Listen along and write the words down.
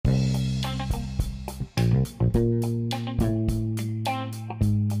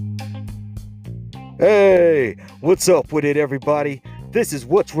Hey, what's up with it, everybody? This is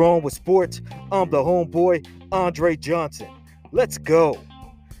What's Wrong with Sports. I'm the homeboy, Andre Johnson. Let's go.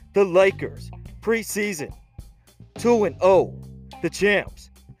 The Lakers, preseason, 2-0. The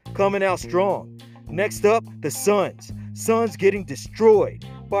champs, coming out strong. Next up, the Suns. Suns getting destroyed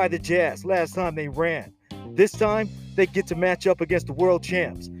by the Jazz last time they ran. This time, they get to match up against the world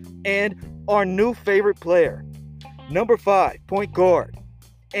champs. And our new favorite player, number 5, point guard.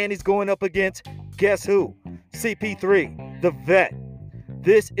 And he's going up against, guess who? CP3, the vet.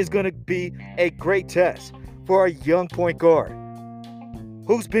 This is going to be a great test for our young point guard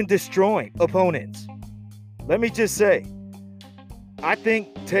who's been destroying opponents. Let me just say, I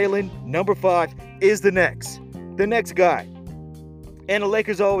think Taylor, number 5, is the next guy. And the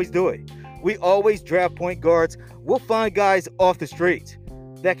Lakers always do it. We always draft point guards. We'll find guys off the streets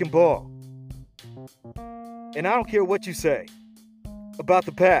that can ball. And I don't care what you say about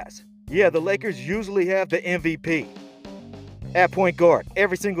the past. Yeah, the Lakers usually have the MVP at point guard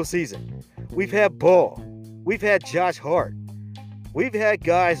every single season. We've had Ball. We've had Josh Hart. We've had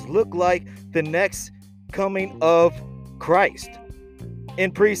guys look like the next coming of Christ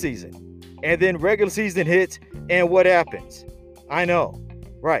in preseason. And then regular season hits, and what happens? I know.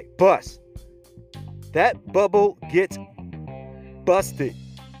 Right, bust. That bubble gets busted,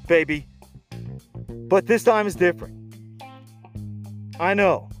 baby. But this time is different. I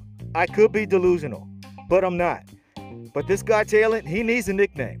know. I could be delusional, but I'm not. But this guy, Taylor, he needs a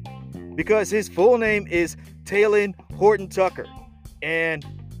nickname because his full name is Taylor Horton Tucker. And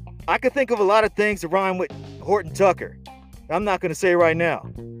I could think of a lot of things to rhyme with Horton Tucker. I'm not going to say right now.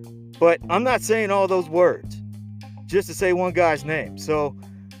 But I'm not saying all those words just to say one guy's name. So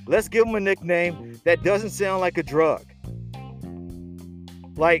let's give him a nickname that doesn't sound like a drug.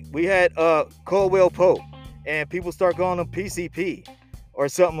 Like we had Caldwell Pope, and people start calling him PCP or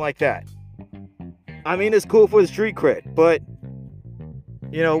something like that. I mean, it's cool for the street cred, but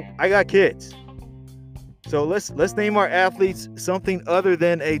you know, I got kids. So let's name our athletes something other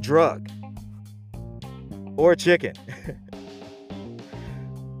than a drug or a chicken.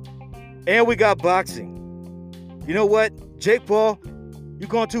 And we got boxing. You know what? Jake Paul, you've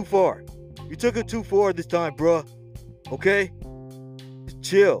gone too far. You took it too far this time, bruh. Okay? Just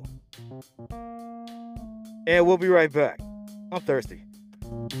chill. And we'll be right back. I'm thirsty.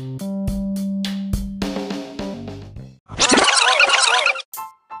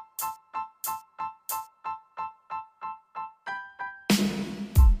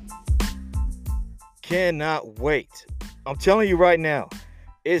 Cannot wait. I'm telling you right now,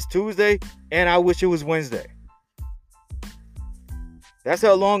 it's Tuesday and I wish it was Wednesday. That's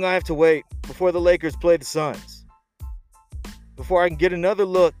how long I have to wait before the Lakers play the Suns. Before I can get another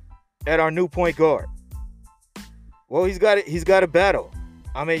look at our new point guard. Well, he's got a battle.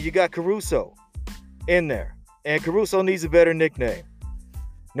 I mean, you got Caruso in there. And Caruso needs a better nickname.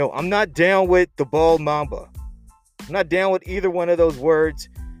 No, I'm not down with the bald mamba. I'm not down with either one of those words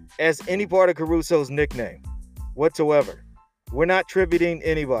as any part of Caruso's nickname whatsoever. We're not tributing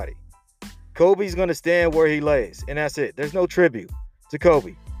anybody. Kobe's going to stand where he lays, and that's it. There's no tribute to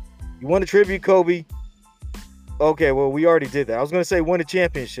Kobe. You want to tribute Kobe? Okay, well, we already did that. I was going to say win a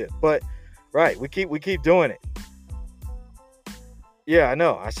championship, but right, we keep doing it. Yeah, I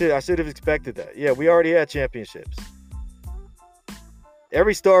know. I should have expected that. Yeah, we already had championships.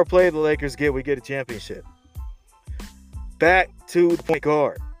 Every star player the Lakers get, we get a championship. Back to the point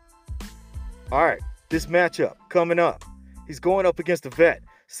guard. All right, this matchup coming up. He's going up against the vet,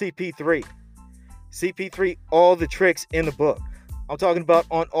 CP3. CP3, all the tricks in the book. I'm talking about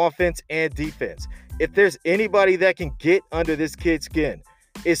on offense and defense. If there's anybody that can get under this kid's skin,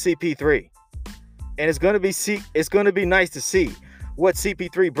 it's CP3. And it's going to be nice to see what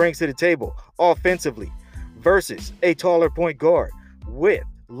CP3 brings to the table offensively versus a taller point guard with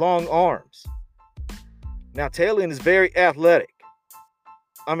long arms. Now, Taylor is very athletic.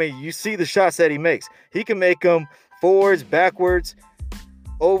 I mean, you see the shots that he makes. He can make them forwards, backwards,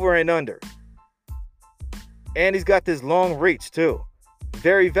 over and under. And he's got this long reach, too.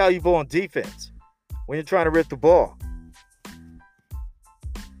 Very valuable on defense when you're trying to rip the ball.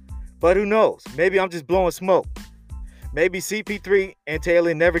 But who knows? Maybe I'm just blowing smoke. Maybe CP3 and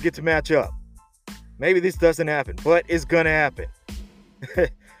Taylor never get to match up. Maybe this doesn't happen, but it's going to happen.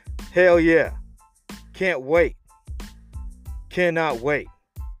 Hell yeah. Can't wait. Cannot wait.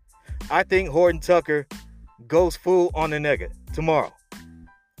 I think Horton Tucker goes full on the nigga tomorrow.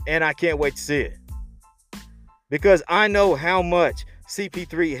 And I can't wait to see it. Because I know how much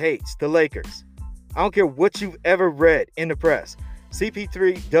CP3 hates the Lakers. I don't care what you've ever read in the press.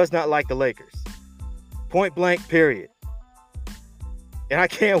 CP3 does not like the Lakers. Point blank, period. And I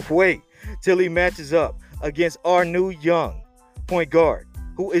can't wait till he matches up against our new young point guard,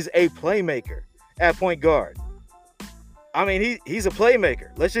 who is a playmaker at point guard. I mean, he's a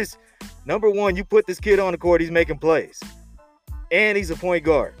playmaker. Let's just, number one, you put this kid on the court, he's making plays. And he's a point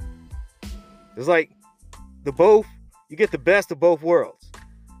guard. It's like you get the best of both worlds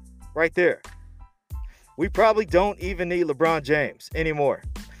right there. We probably don't even need LeBron James anymore.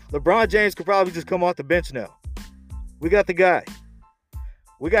 LeBron James could probably just come off the bench now. We got the guy.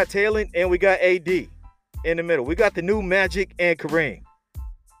 We got Taylor and we got AD in the middle. We got the new Magic and Kareem.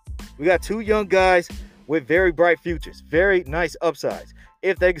 We got two young guys with very bright futures, very nice upsides,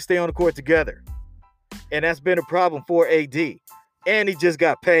 if they can stay on the court together. And that's been a problem for AD. And he just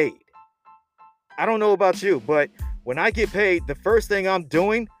got paid. I don't know about you, but when I get paid, the first thing I'm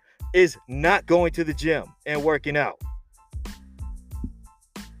doing is not going to the gym and working out.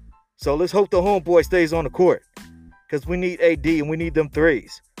 So let's hope the homeboy stays on the court, because we need AD and we need them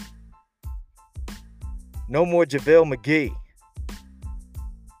threes. No more JaVale McGee.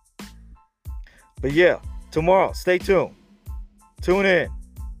 But yeah, tomorrow, stay tuned. Tune in,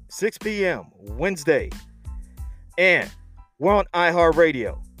 6 p.m. Wednesday. And we're on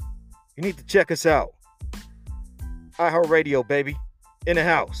iHeartRadio. You need to check us out. iHeartRadio, baby. In the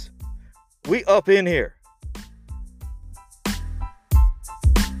house. We up in here.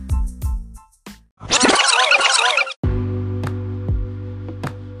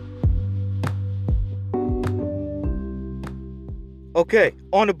 Okay,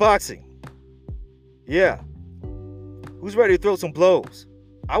 on the boxing. Yeah. Who's ready to throw some blows?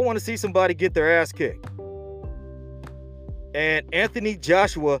 I want to see somebody get their ass kicked. And Anthony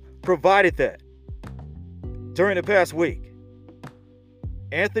Joshua provided that during the past week.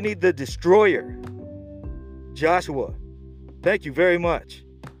 Anthony the Destroyer Joshua, thank you very much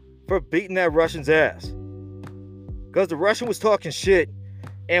for beating that Russian's ass. Because the Russian was talking shit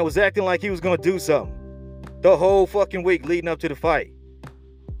and was acting like he was going to do something the whole fucking week leading up to the fight.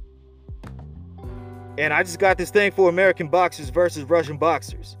 And I just got this thing for American boxers versus Russian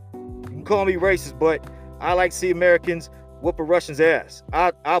boxers. You can call me racist, but I like to see Americans whoop a Russian's ass.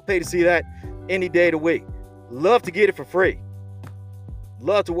 I'll pay to see that any day of the week. Love to get it for free.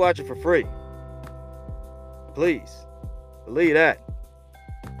 Love to watch it for free. Please. Believe that.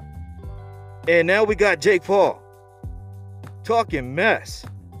 And now we got Jake Paul talking mess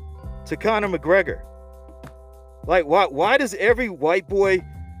to Conor McGregor. Like, why does every white boy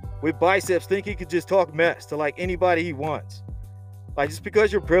with biceps think he could just talk mess to like anybody he wants? Like, just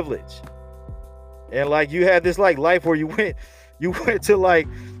because you're privileged. And like you had this like life where you went to like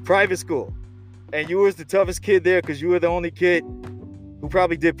private school and you was the toughest kid there because you were the only kid who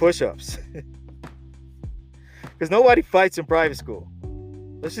probably did push-ups. Because nobody fights in private school.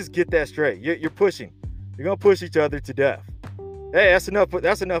 Let's just get that straight. You're pushing. You're gonna push each other to death. Hey, that's enough of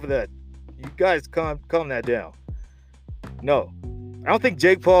that. You guys calm that down. No. I don't think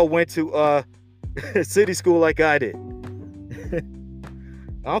Jake Paul went to city school like I did.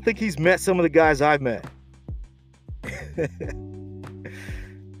 I don't think he's met some of the guys I've met.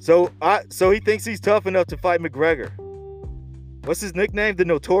 So he thinks he's tough enough to fight McGregor. What's his nickname? The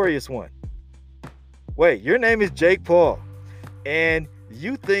Notorious One. Wait, your name is Jake Paul. And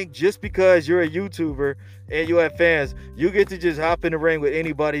you think just because you're a YouTuber and you have fans, you get to just hop in the ring with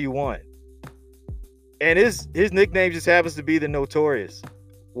anybody you want. And his nickname just happens to be the Notorious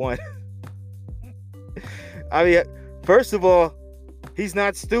One. I mean, first of all, he's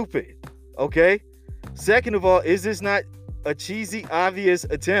not stupid, okay? Second of all, is this not a cheesy, obvious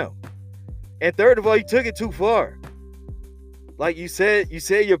attempt? And third of all, you took it too far. Like you said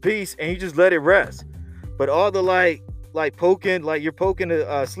your piece and you just let it rest. But all the like poking, like you're poking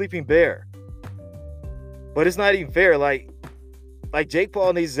a sleeping bear. But it's not even fair. Like Jake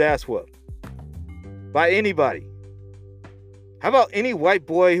Paul needs his ass whooped by anybody. How about any white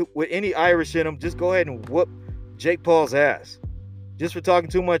boy with any Irish in him just go ahead and whoop Jake Paul's ass just for talking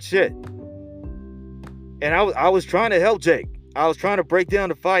too much shit? And I was trying to help Jake. I was trying to break down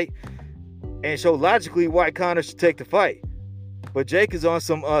the fight and show logically why Conor should take the fight. But Jake is on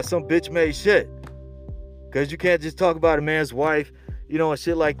some bitch made shit. Because you can't just talk about a man's wife, and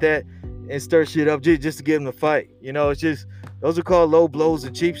shit like that and stir shit up just to get him to fight. It's just, those are called low blows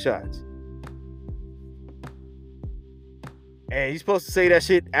and cheap shots. And you're supposed to say that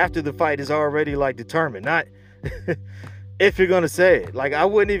shit after the fight is already like determined, not if you're gonna say it. Like, I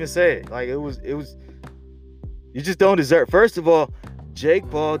wouldn't even say it. Like, it was you just don't deserve. First of all, Jake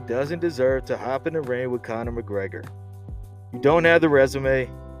Paul doesn't deserve to hop in the ring with Conor McGregor. You don't have the resume.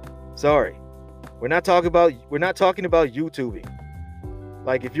 Sorry. We're not talking about YouTubing.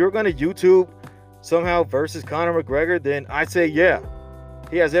 Like, if you're gonna YouTube somehow versus Conor McGregor, then I'd say yeah,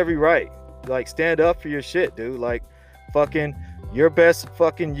 he has every right. Like, stand up for your shit, dude. Like, fucking your best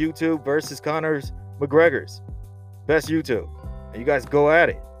fucking YouTube versus Conor's McGregor's best YouTube, and you guys go at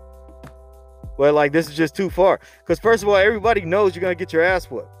it. But like, this is just too far. Because first of all, everybody knows you're gonna get your ass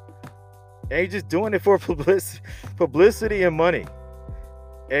whooped, and you're just doing it for publicity and money.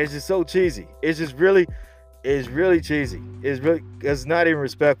 And it's just so cheesy. It's really cheesy. It's not even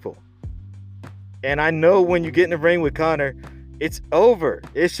respectful. And I know when you get in the ring with Conor, it's over.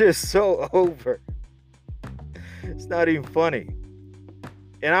 It's just so over. It's not even funny.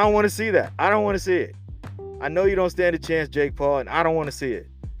 And I don't want to see that. I don't want to see it. I know you don't stand a chance, Jake Paul, and I don't want to see it.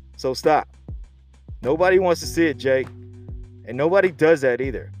 So stop. Nobody wants to see it, Jake. And nobody does that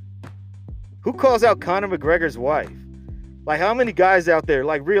either. Who calls out Conor McGregor's wife? Like, how many guys out there,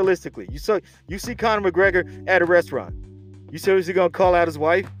 like, realistically, you see Conor McGregor at a restaurant, you seriously gonna call out his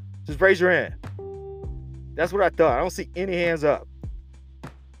wife? Just raise your hand. That's what I thought. I don't see any hands up.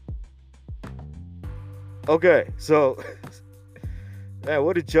 Okay, so man,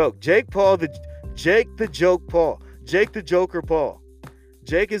 what a joke. Jake the Joker Paul.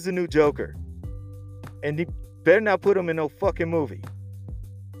 Jake is the new Joker. And you better not put him in no fucking movie.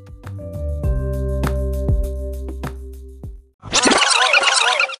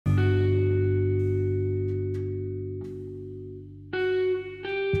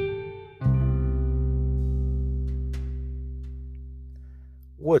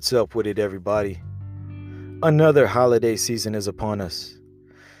 What's up with it, everybody? Another holiday season is upon us.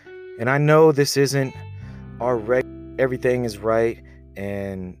 And I know this isn't everything is right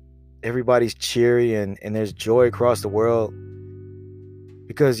and everybody's cheery and there's joy across the world.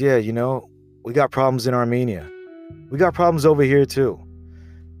 Because, yeah, we got problems in Armenia. We got problems over here too.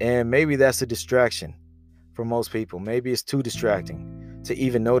 And maybe that's a distraction for most people. Maybe it's too distracting to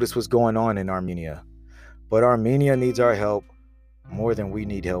even notice what's going on in Armenia. But Armenia needs our help more than we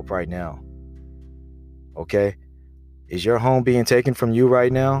need help right now. Okay? Is your home being taken from you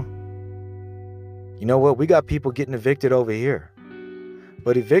right now? You know what? We got people getting evicted over here.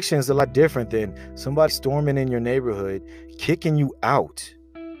 But eviction is a lot different than somebody storming in your neighborhood, kicking you out,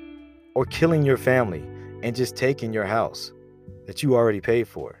 or killing your family and just taking your house that you already paid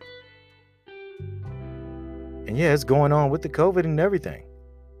for. And yeah, it's going on with the COVID and everything.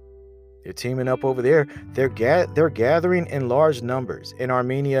 They're teaming up over there. They're gathering in large numbers in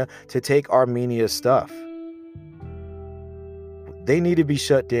Armenia to take Armenia's stuff. They need to be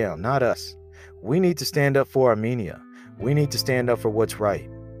shut down, not us. We need to stand up for Armenia. We need to stand up for what's right.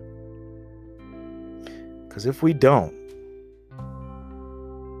 Because if we don't,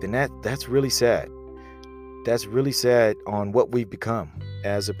 then that's really sad. That's really sad on what we've become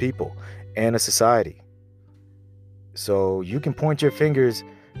as a people and a society. So you can point your fingers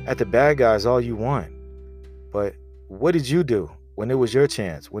at the bad guys all you want. But what did you do when it was your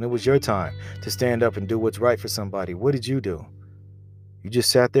chance, when it was your time to stand up and do what's right for somebody? What did you do? You just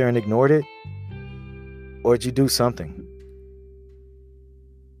sat there and ignored it? Or did you do something?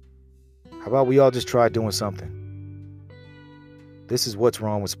 How about we all just try doing something? This is What's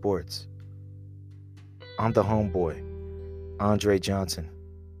Wrong with Sports. I'm the homeboy, Andre Johnson.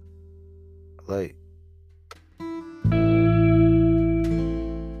 Like,